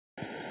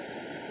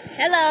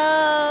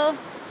Hello!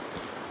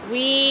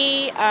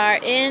 We are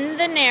in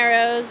the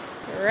Narrows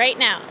right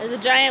now. There's a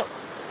giant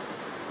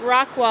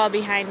rock wall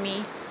behind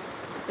me.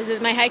 This is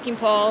my hiking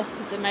pole.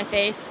 It's in my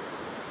face.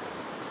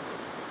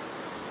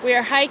 We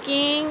are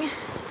hiking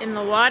in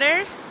the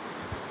water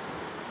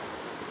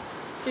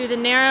through the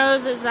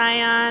Narrows at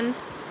Zion.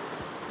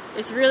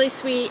 It's really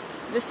sweet.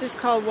 This is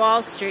called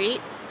Wall Street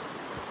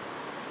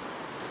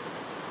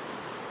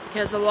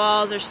because the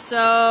walls are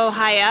so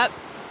high up.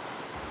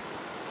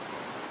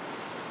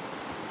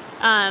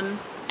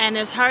 And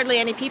there's hardly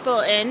any people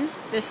in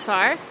this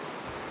far.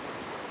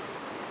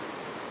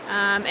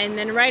 And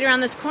then right around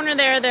this corner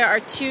there are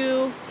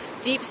two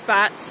deep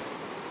spots.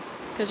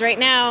 Because right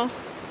now,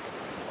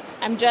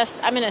 I'm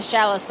in a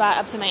shallow spot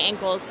up to my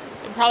ankles.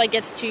 It probably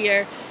gets to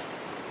your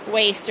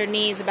waist or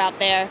knees about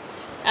there.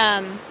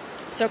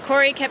 So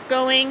Corey kept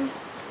going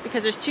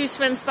because there's two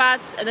swim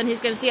spots, and then he's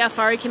going to see how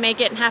far he can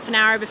make it in half an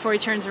hour before he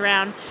turns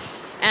around.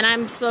 And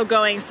I'm slow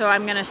going, so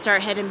I'm going to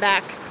start heading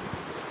back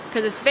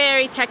because it's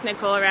very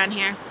technical around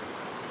here.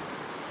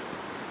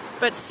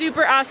 But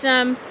super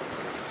awesome.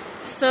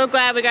 So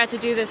glad we got to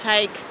do this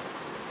hike.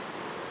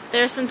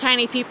 There's some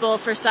tiny people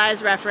for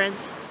size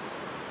reference.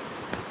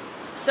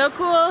 So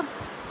cool.